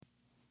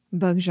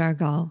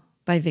Bouc-Jargal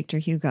by Victor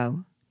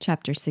Hugo,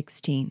 Chapter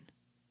 16.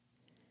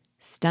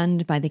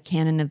 Stunned by the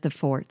cannon of the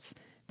forts,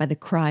 by the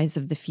cries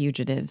of the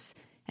fugitives,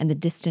 and the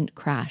distant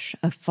crash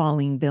of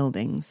falling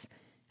buildings,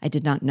 I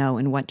did not know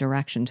in what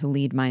direction to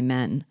lead my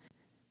men,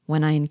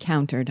 when I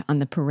encountered on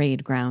the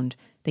parade ground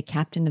the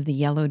captain of the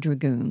Yellow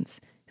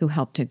Dragoons, who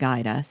helped to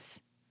guide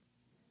us.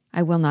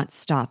 I will not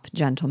stop,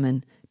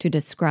 gentlemen, to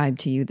describe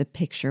to you the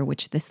picture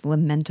which this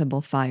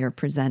lamentable fire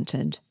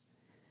presented.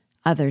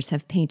 Others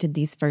have painted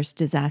these first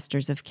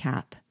disasters of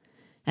Cap,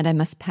 and I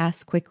must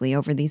pass quickly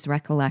over these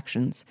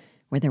recollections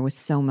where there was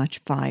so much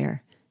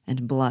fire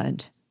and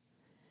blood.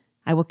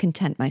 I will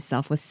content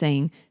myself with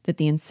saying that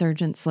the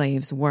insurgent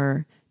slaves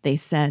were, they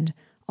said,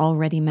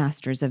 already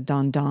masters of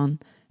Dondon,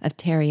 of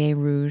Terrier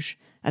Rouge,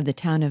 of the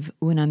town of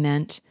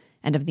Unament,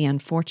 and of the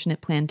unfortunate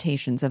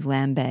plantations of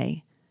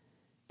Lambay.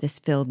 This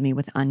filled me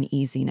with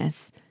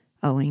uneasiness,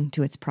 owing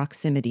to its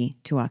proximity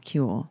to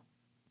Acul.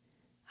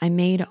 I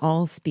made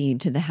all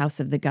speed to the house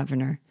of the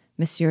governor,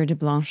 Monsieur de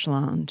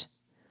Blancheland.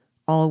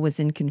 All was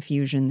in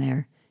confusion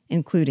there,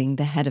 including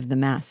the head of the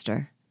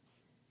master.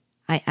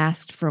 I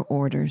asked for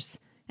orders,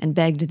 and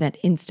begged that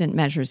instant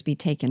measures be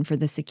taken for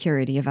the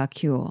security of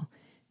Acul,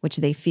 which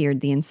they feared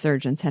the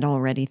insurgents had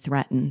already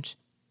threatened.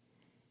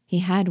 He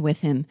had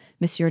with him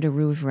Monsieur de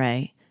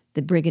Rouvray,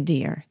 the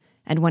brigadier,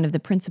 and one of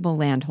the principal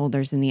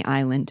landholders in the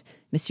island,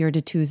 Monsieur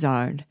de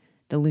Touzard,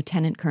 the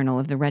lieutenant colonel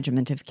of the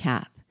regiment of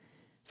Cap,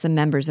 some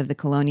members of the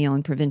colonial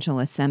and provincial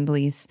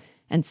assemblies,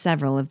 and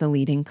several of the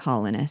leading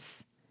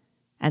colonists.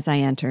 As I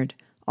entered,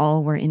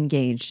 all were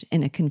engaged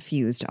in a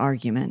confused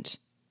argument.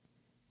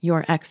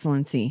 "Your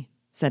Excellency,"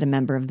 said a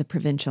member of the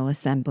provincial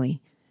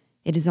assembly,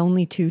 "it is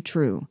only too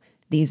true.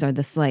 These are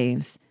the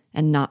slaves,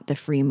 and not the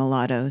free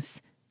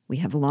mulattoes. We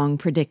have long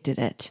predicted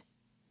it."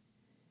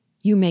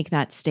 "You make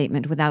that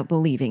statement without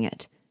believing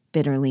it,"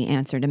 bitterly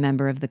answered a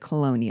member of the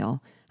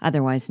colonial,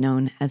 otherwise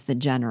known as the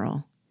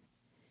general.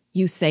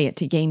 "You say it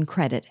to gain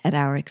credit at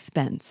our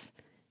expense,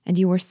 and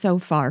you are so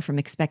far from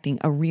expecting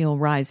a real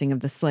rising of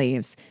the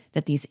slaves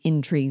that these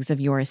intrigues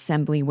of your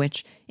assembly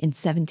which, in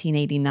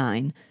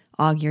 1789,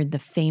 augured the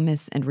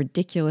famous and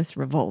ridiculous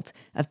revolt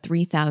of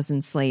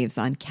 3,000 slaves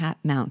on Cap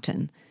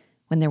Mountain,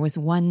 when there was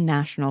one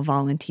national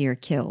volunteer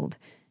killed,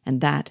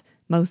 and that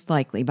most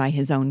likely by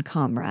his own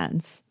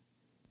comrades."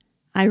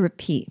 "I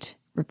repeat,"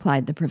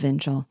 replied the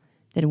provincial,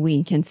 "that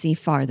we can see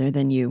farther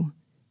than you.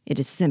 It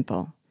is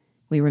simple.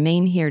 We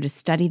remain here to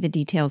study the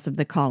details of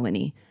the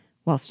colony,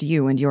 whilst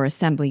you and your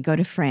assembly go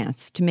to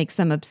France to make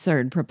some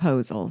absurd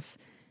proposals,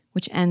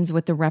 which ends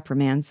with the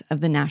reprimands of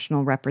the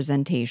national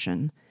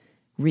representation.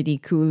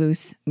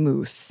 Ridiculus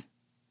mus."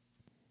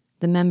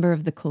 The member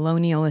of the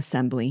colonial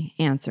assembly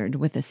answered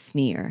with a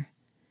sneer.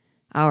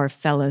 "Our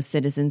fellow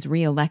citizens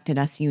re-elected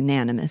us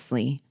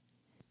unanimously."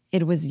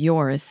 "It was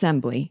your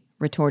assembly,"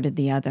 retorted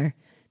the other,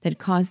 "that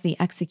caused the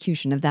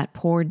execution of that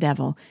poor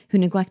devil who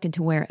neglected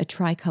to wear a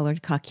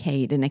tricolored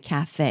cockade in a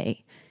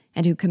café,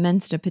 and who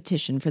commenced a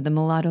petition for the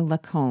mulatto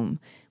Lacombe,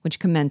 which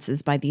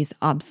commences by these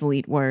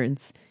obsolete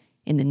words,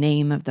 'In the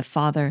name of the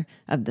Father,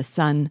 of the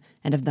Son,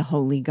 and of the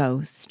Holy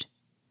Ghost.'"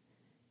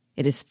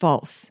 "It is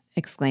false,"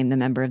 exclaimed the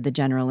member of the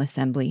General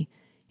Assembly.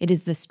 "It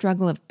is the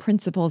struggle of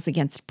principles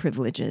against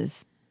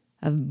privileges,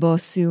 of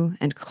Bossu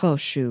and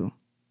Crochu."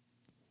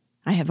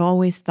 "I have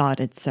always thought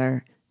it,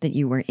 sir, that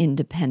you were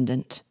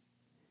independent."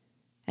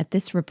 At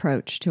this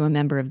reproach to a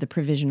member of the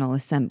Provisional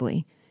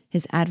Assembly,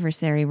 his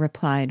adversary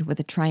replied with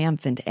a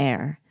triumphant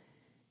air,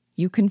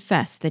 "You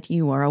confess that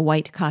you are a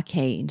white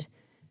cockade.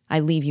 I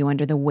leave you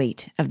under the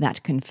weight of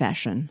that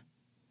confession."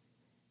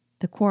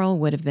 The quarrel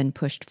would have been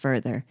pushed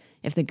further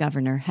if the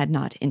governor had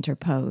not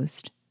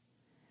interposed.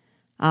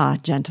 "Ah,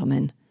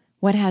 gentlemen,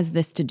 what has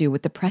this to do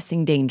with the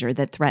pressing danger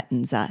that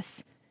threatens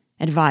us?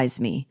 Advise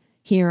me.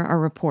 Here are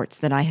reports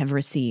that I have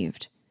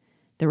received.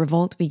 The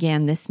revolt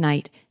began this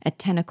night at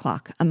 10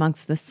 o'clock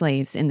amongst the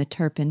slaves in the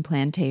Turpin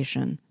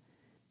plantation.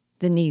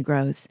 The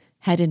Negroes,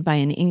 headed by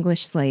an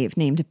English slave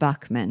named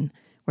Bachman,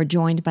 were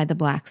joined by the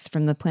blacks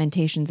from the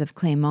plantations of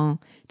Clément,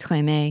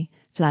 Trémé,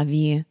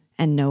 Flaville,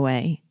 and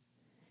Noé.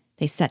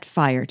 They set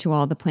fire to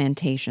all the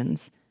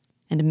plantations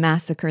and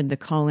massacred the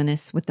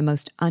colonists with the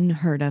most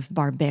unheard-of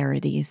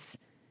barbarities.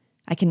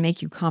 I can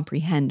make you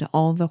comprehend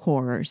all the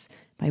horrors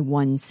by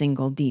one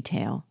single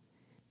detail.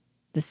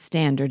 The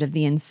standard of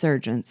the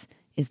insurgents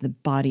is the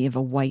body of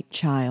a white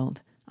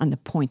child on the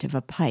point of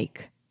a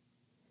pike."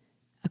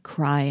 A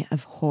cry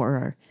of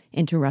horror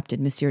interrupted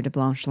Monsieur de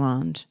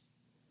Blancheland.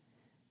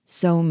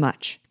 "So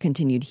much,"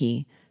 continued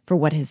he, "for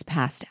what has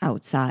passed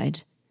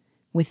outside.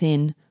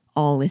 Within,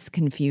 all is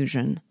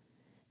confusion.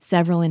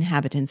 Several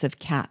inhabitants of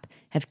Cap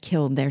have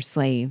killed their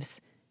slaves.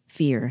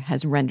 Fear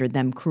has rendered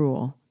them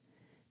cruel.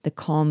 The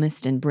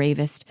calmest and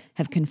bravest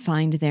have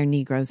confined their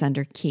Negroes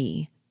under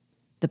key.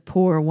 The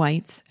poor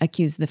whites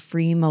accuse the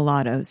free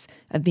mulattoes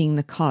of being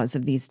the cause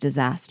of these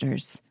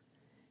disasters.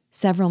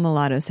 Several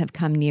mulattoes have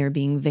come near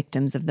being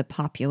victims of the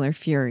popular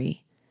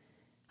fury.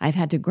 I've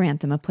had to grant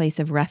them a place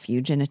of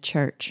refuge in a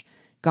church,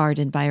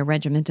 guarded by a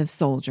regiment of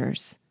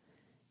soldiers.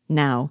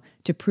 Now,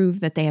 to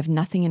prove that they have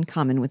nothing in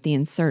common with the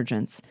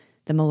insurgents,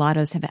 the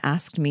mulattoes have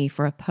asked me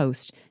for a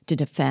post to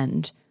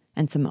defend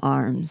and some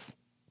arms."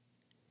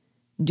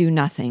 "Do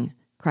nothing,"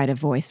 cried a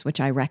voice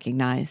which I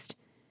recognized.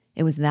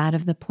 It was that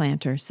of the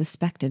planter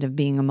suspected of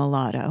being a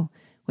mulatto,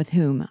 with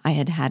whom I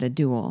had had a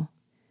duel.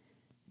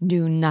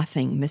 "Do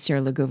nothing,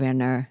 Monsieur le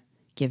Gouverneur.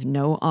 Give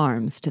no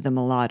arms to the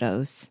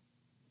mulattoes."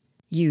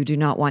 "You do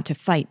not want to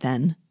fight,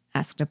 then?"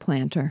 asked a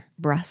planter,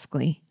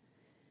 brusquely.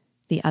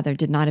 The other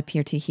did not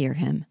appear to hear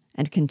him,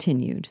 and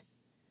continued.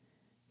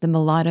 "The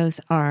mulattoes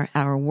are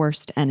our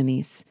worst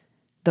enemies.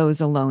 Those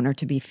alone are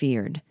to be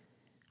feared.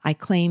 I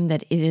claim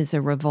that it is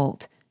a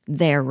revolt,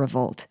 their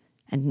revolt,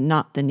 and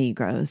not the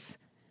Negroes.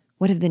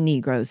 What have the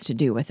Negroes to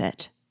do with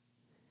it?"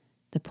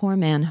 The poor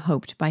man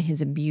hoped by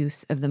his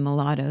abuse of the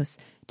mulattoes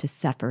to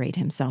separate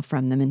himself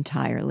from them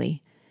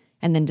entirely,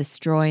 and then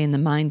destroy in the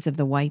minds of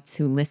the whites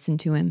who listened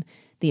to him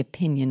the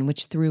opinion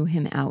which threw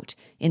him out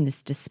in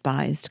this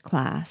despised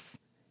class.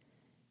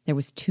 There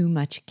was too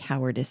much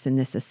cowardice in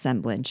this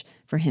assemblage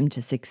for him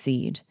to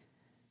succeed.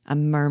 A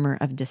murmur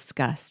of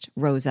disgust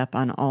rose up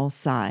on all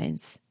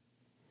sides.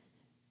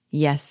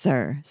 "Yes,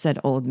 sir," said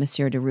old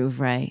Monsieur de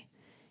Rouvray.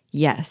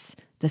 "Yes,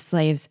 the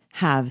slaves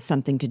have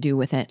something to do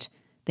with it.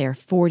 They are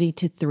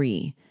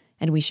 40-3,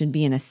 and we should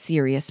be in a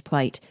serious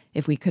plight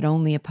if we could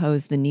only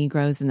oppose the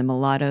Negroes and the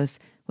mulattoes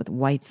with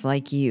whites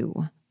like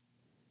you."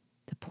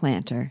 The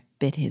planter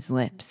bit his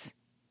lips.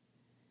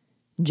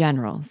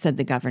 "General," said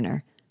the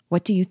governor,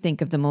 "what do you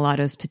think of the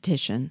mulattoes'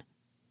 petition?"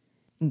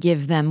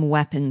 "Give them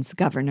weapons,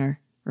 governor,"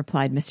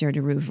 replied Monsieur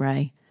de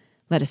Rouvray.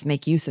 "Let us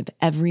make use of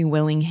every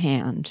willing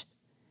hand."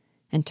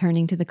 And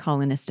turning to the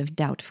colonist of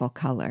doubtful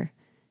color,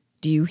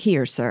 "Do you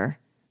hear, sir?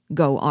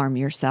 Go arm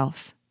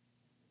yourself."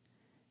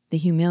 The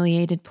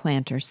humiliated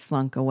planter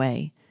slunk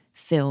away,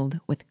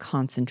 filled with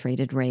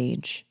concentrated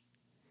rage.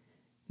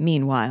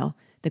 Meanwhile,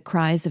 the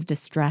cries of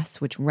distress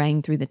which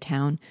rang through the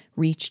town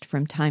reached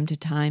from time to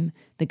time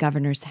the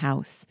governor's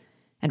house,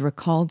 and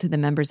recalled to the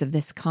members of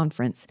this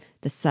conference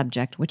the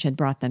subject which had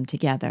brought them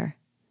together.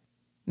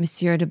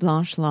 Monsieur de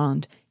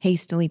Blanchelande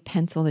hastily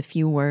penciled a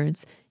few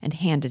words and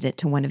handed it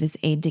to one of his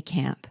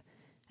aides-de-camp,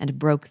 and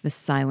broke the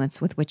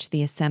silence with which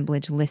the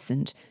assemblage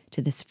listened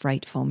to this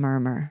frightful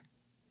murmur.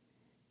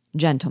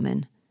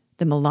 "Gentlemen,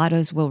 the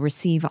mulattoes will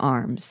receive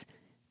arms,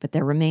 but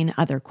there remain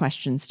other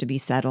questions to be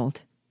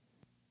settled."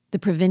 "The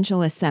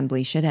provincial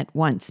assembly should at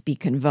once be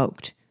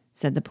convoked,"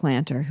 said the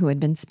planter who had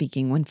been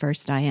speaking when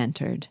first I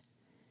entered.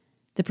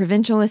 "The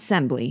provincial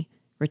assembly,"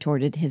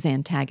 retorted his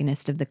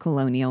antagonist of the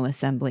colonial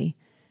assembly.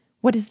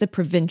 "What is the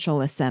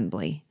provincial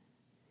assembly?"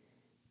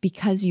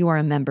 "Because you are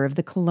a member of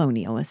the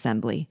colonial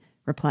assembly,"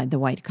 replied the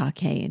white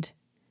cockade.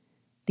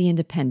 The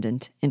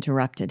independent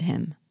interrupted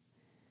him.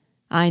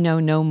 "I know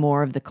no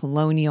more of the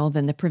colonial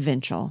than the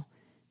provincial.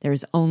 There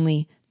is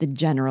only the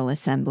General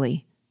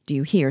Assembly. Do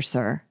you hear,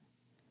 sir?"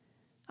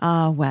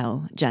 "Ah,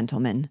 well,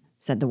 gentlemen,"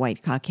 said the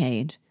white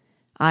cockade,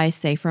 "I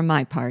say for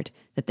my part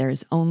that there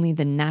is only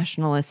the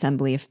National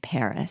Assembly of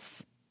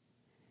Paris."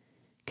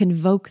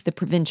 "Convoke the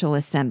Provincial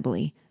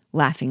Assembly,"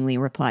 laughingly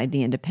replied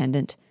the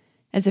independent,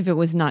 "as if it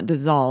was not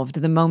dissolved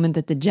the moment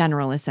that the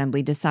General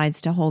Assembly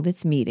decides to hold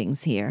its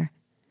meetings here."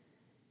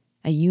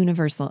 A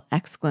universal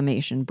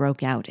exclamation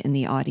broke out in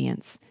the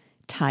audience,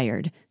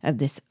 tired of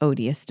this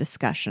odious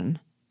discussion.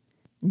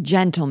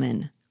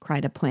 "Gentlemen,"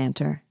 cried a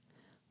planter,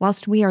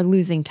 "whilst we are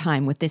losing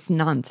time with this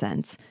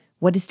nonsense,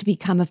 what is to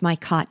become of my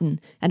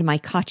cotton and my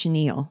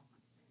cochineal?"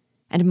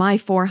 "And my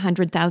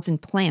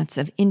 400,000 plants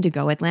of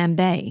indigo at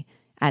Lambay,"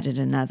 added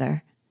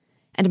another.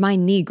 "And my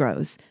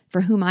Negroes,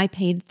 for whom I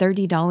paid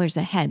 $30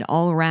 a head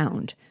all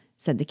round,"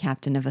 said the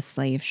captain of a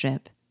slave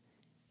ship.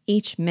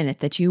 "Each minute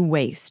that you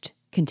waste,"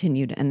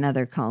 continued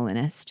another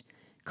colonist,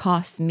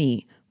 "costs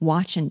me,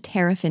 watch and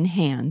tariff in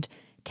hand,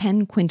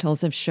 10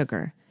 quintals of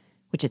sugar,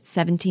 which at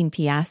 17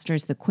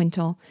 piastres the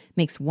quintal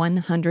makes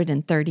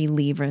 130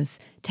 livres,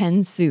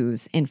 10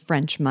 sous in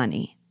French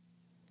money."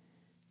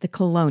 "The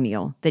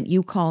colonial, that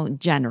you call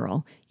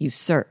general,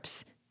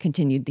 usurps,"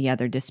 continued the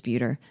other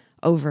disputer,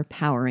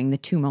 overpowering the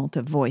tumult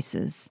of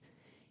voices.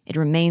 "It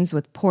remains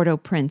with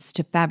Port-au-Prince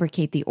to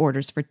fabricate the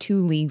orders for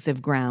 2 leagues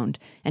of ground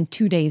and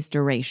 2 days'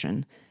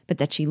 duration, but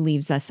that she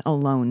leaves us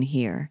alone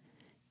here.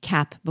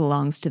 Cap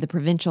belongs to the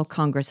Provincial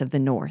Congress of the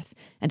North,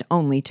 and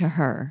only to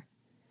her."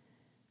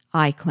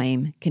 "I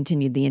claim,"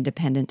 continued the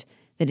independent,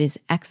 "that His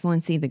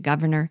Excellency the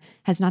Governor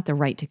has not the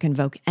right to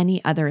convoke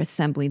any other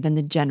assembly than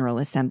the General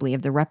Assembly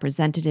of the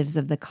representatives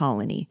of the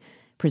colony,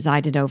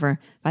 presided over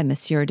by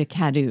Monsieur de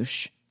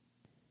Caduche."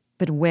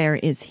 "But where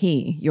is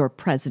he, your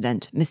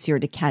president, Monsieur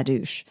de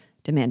Caduche?"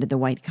 demanded the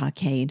white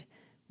cockade.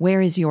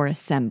 "Where is your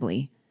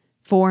assembly?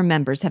 4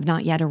 members have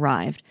not yet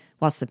arrived,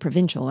 whilst the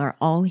provincial are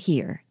all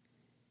here.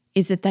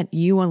 Is it that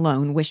you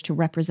alone wish to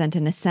represent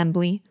an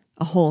assembly,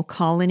 a whole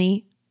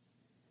colony?"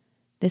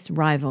 This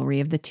rivalry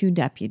of the 2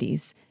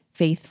 deputies,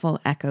 faithful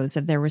echoes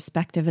of their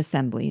respective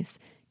assemblies,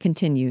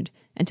 continued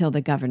until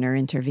the governor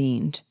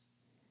intervened.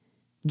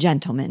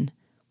 "Gentlemen,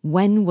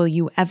 when will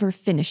you ever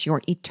finish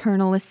your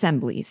eternal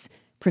assemblies?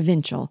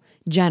 provincial,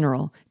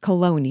 general,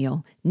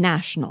 colonial,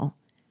 national.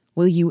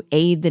 Will you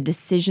aid the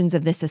decisions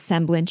of this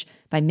assemblage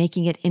by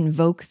making it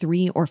invoke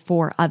 3 or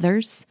 4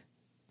 others?"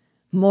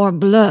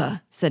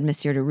 "Morbleu," said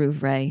Monsieur de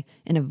Rouvray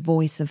in a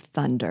voice of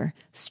thunder,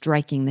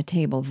 striking the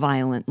table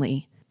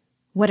violently.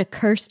 "What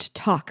accursed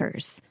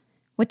talkers!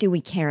 What do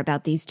we care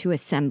about these 2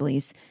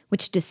 assemblies,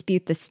 which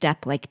dispute the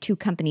step like 2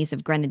 companies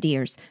of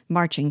grenadiers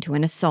marching to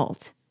an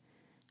assault?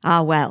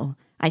 Ah, well,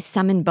 I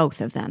summon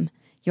both of them.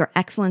 Your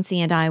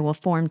Excellency and I will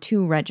form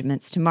 2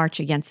 regiments to march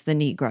against the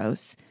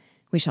Negroes.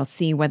 We shall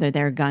see whether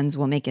their guns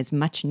will make as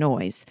much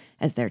noise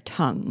as their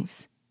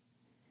tongues."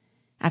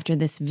 After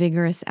this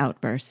vigorous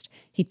outburst,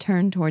 he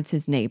turned towards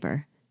his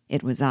neighbor,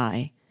 it was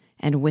I,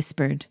 and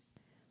whispered,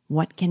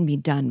 "What can be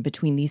done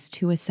between these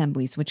 2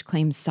 assemblies which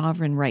claim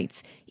sovereign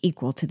rights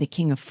equal to the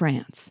King of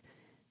France?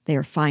 They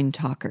are fine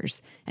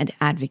talkers and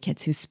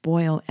advocates who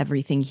spoil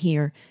everything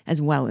here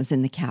as well as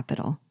in the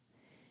capital.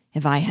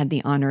 If I had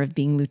the honor of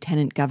being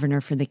lieutenant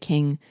governor for the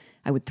king,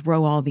 I would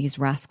throw all these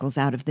rascals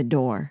out of the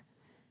door.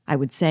 I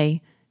would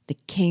say, the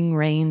king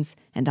reigns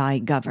and I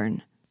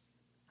govern.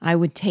 I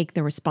would take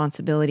the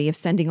responsibility of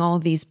sending all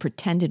these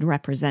pretended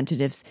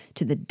representatives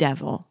to the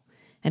devil,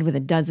 and with a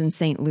dozen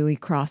St. Louis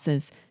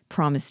crosses,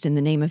 promised in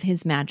the name of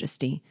His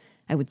Majesty,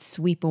 I would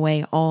sweep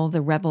away all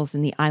the rebels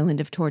in the island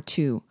of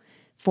Tortue,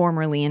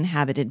 formerly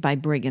inhabited by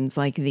brigands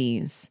like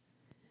these.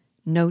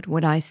 Note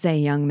what I say,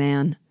 young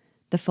man.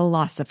 The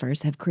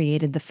philosophers have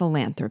created the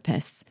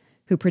philanthropists,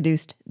 who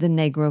produced the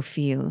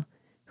Negrophiles,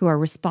 who are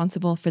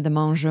responsible for the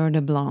Mangeurs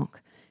de Blanc,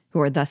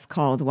 who are thus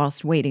called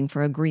whilst waiting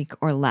for a Greek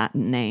or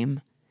Latin name.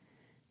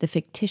 The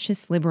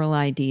fictitious liberal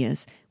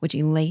ideas which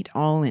elate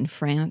all in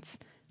France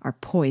are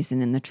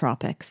poison in the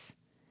tropics.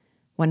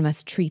 One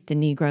must treat the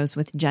Negroes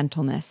with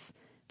gentleness,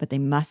 but they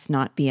must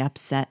not be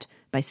upset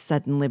by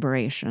sudden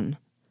liberation.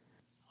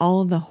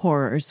 All the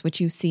horrors which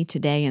you see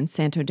today in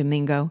Santo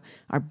Domingo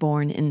are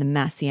born in the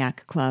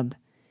Massiac Club,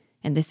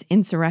 and this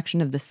insurrection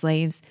of the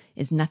slaves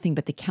is nothing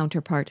but the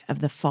counterpart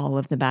of the fall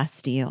of the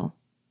Bastille."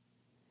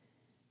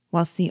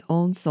 Whilst the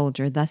old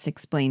soldier thus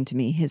explained to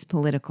me his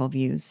political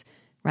views,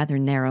 rather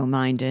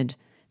narrow-minded,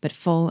 but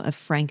full of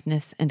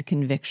frankness and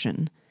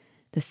conviction,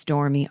 the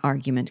stormy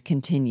argument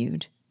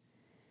continued.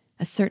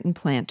 A certain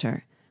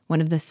planter,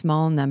 one of the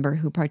small number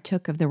who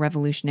partook of the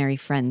revolutionary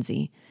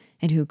frenzy,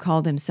 and who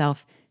called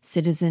himself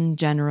Citizen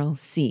General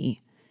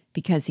C,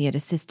 because he had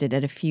assisted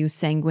at a few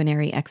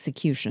sanguinary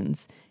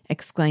executions,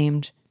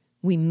 exclaimed,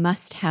 "We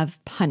must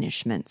have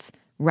punishments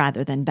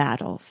rather than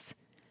battles.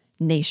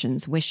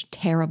 Nations wish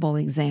terrible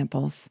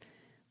examples.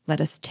 Let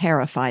us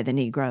terrify the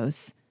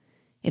Negroes.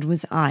 It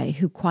was I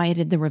who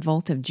quieted the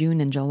revolt of June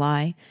and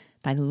July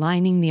by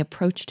lining the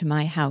approach to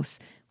my house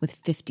with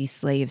 50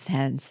 slaves'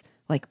 heads,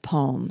 like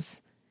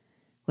palms.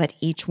 Let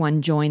each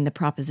one join the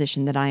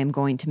proposition that I am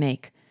going to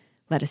make.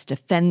 Let us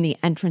defend the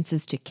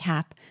entrances to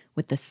Cap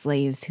with the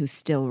slaves who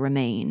still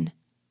remain."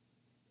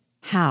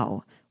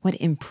 "How? What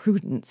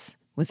imprudence!"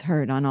 was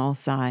heard on all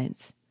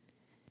sides.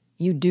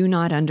 "You do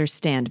not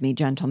understand me,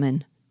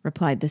 gentlemen,"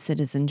 replied the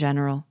citizen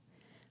general.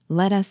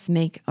 "Let us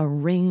make a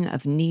ring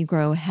of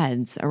Negro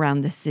heads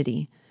around the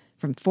city,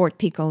 from Fort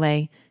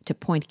Picolet to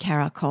Point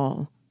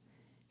Caracol.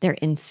 Their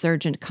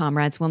insurgent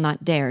comrades will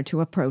not dare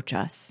to approach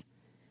us.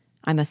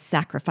 I must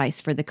sacrifice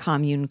for the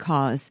commune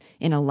cause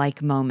in a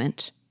like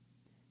moment.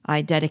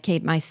 I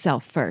dedicate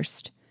myself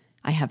first.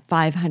 I have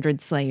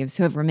 500 slaves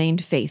who have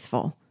remained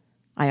faithful.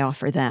 I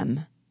offer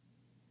them."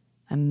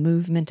 A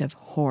movement of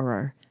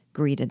horror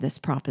greeted this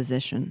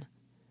proposition.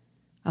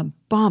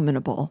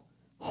 "Abominable!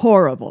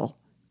 Horrible!"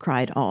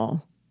 cried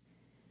all.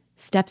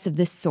 "Steps of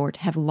this sort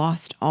have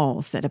lost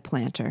all," said a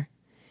planter.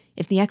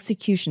 "If the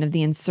execution of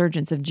the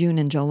insurgents of June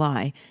and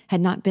July had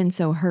not been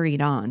so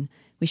hurried on,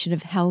 we should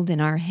have held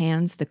in our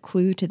hands the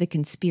clue to the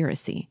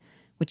conspiracy,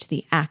 which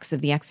the axe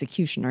of the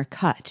executioner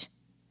cut."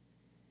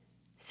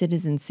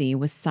 Citizen C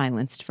was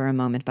silenced for a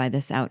moment by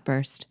this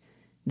outburst.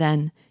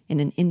 Then,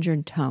 in an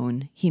injured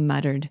tone, he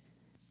muttered,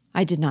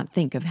 "I did not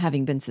think of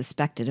having been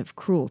suspected of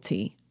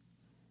cruelty.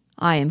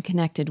 I am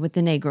connected with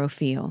the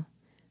Negrophiles.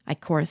 I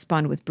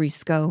correspond with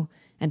Briscoe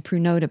and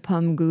Pruneau de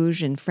Pomme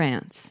Gouge in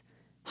France,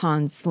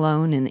 Hans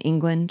Sloane in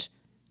England,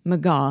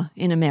 Magaw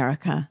in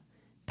America,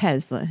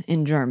 Pesle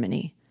in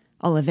Germany,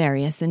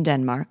 Oliverius in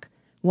Denmark,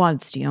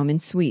 Wadstiom in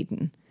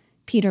Sweden,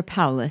 Peter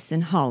Paulus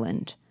in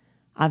Holland,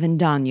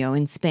 Avendano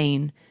in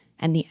Spain,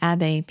 and the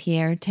Abbé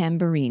Pierre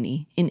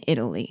Tamburini in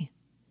Italy."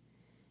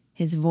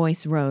 His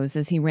voice rose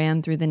as he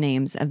ran through the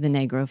names of the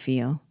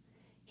Negrophiles.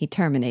 He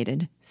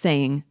terminated,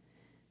 saying,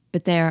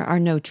 "But there are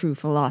no true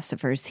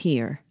philosophers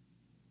here."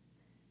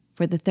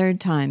 For the 3rd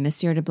time,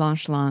 Monsieur de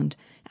Blanchelande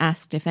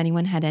asked if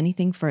anyone had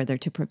anything further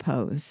to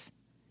propose.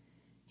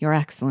 "Your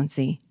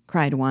Excellency,"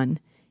 cried one,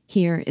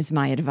 "here is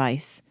my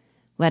advice.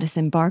 Let us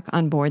embark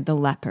on board the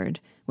Leopard,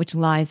 which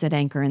lies at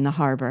anchor in the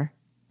harbor."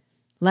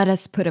 "Let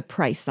us put a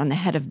price on the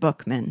head of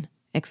Bookman,"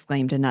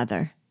 exclaimed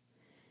another.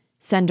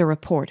 "Send a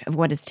report of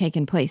what has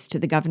taken place to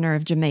the governor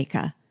of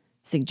Jamaica,"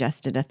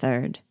 suggested a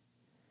third.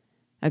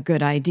 "A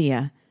good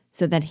idea,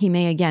 so that he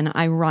may again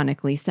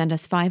ironically send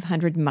us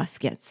 500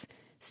 muskets,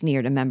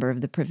 sneered a member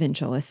of the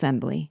provincial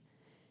assembly.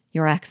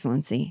 Your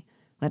Excellency,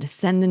 let us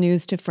send the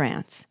news to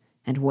France,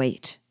 and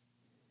wait.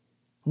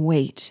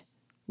 Wait,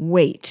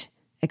 wait,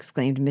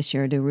 exclaimed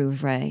Monsieur de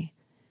Rouvray.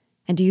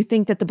 And do you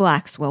think that the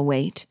blacks will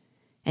wait?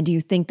 And do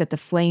you think that the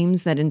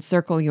flames that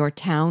encircle your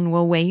town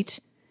will wait?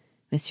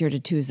 Monsieur de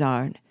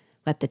Touzard,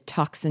 let the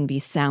tocsin be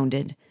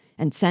sounded,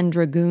 and send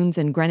dragoons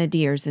and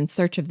grenadiers in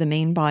search of the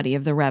main body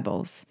of the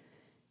rebels.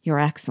 Your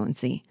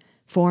Excellency,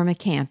 form a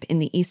camp in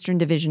the eastern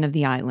division of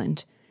the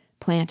island.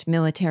 Plant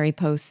military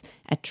posts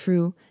at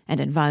Trou and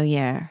at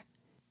Vallières.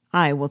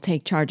 I will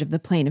take charge of the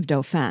plain of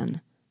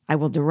Dauphin. I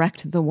will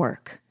direct the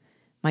work.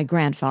 My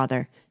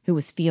grandfather, who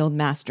was field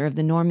master of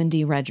the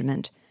Normandy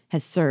regiment,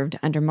 has served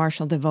under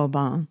Marshal de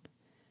Vauban.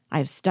 I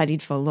have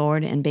studied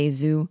Foulord and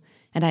Bézout,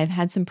 and I have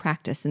had some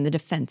practice in the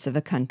defense of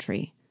a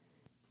country.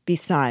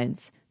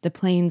 Besides, the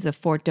plains of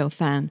Fort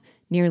Dauphin,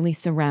 nearly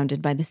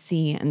surrounded by the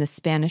sea and the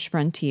Spanish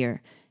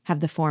frontier, have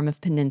the form of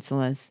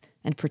peninsulas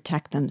and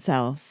protect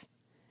themselves.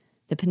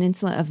 The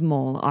peninsula of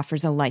Mole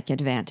offers a like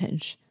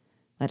advantage.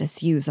 Let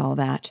us use all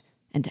that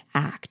and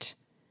act.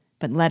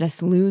 But let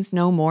us lose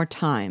no more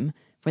time,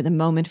 for the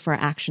moment for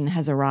action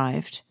has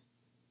arrived.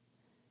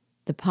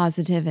 The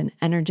positive and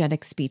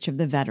energetic speech of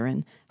the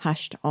veteran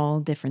hushed all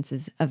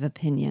differences of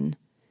opinion.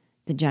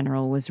 The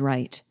general was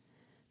right.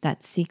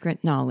 That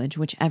secret knowledge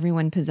which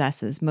everyone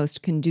possesses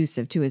most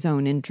conducive to his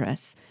own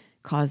interests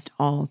caused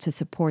all to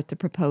support the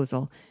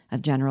proposal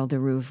of General de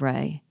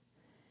Rouvray.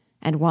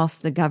 And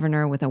whilst the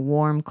governor, with a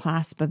warm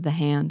clasp of the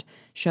hand,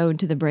 showed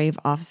to the brave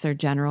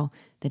officer-general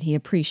that he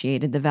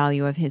appreciated the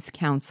value of his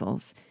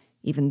counsels,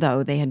 even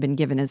though they had been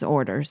given as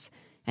orders,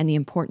 and the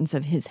importance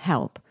of his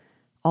help,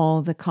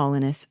 all the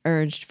colonists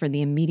urged for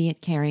the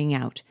immediate carrying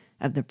out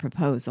of the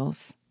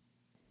proposals.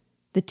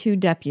 The two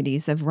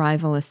deputies of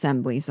rival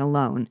assemblies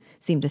alone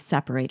seemed to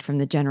separate from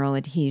the general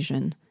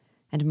adhesion,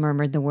 and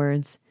murmured the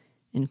words,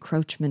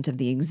 encroachment of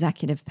the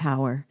executive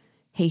power,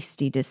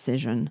 hasty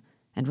decision,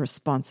 and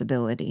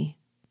responsibility.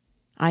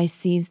 I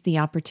seized the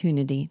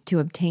opportunity to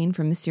obtain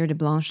from Monsieur de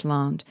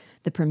Blanchelande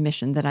the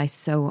permission that I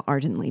so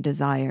ardently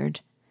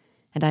desired,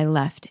 and I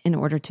left in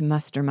order to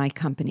muster my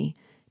company,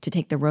 to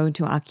take the road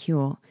to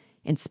Acul,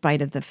 in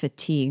spite of the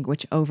fatigue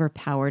which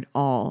overpowered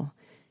all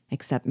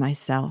except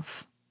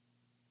myself.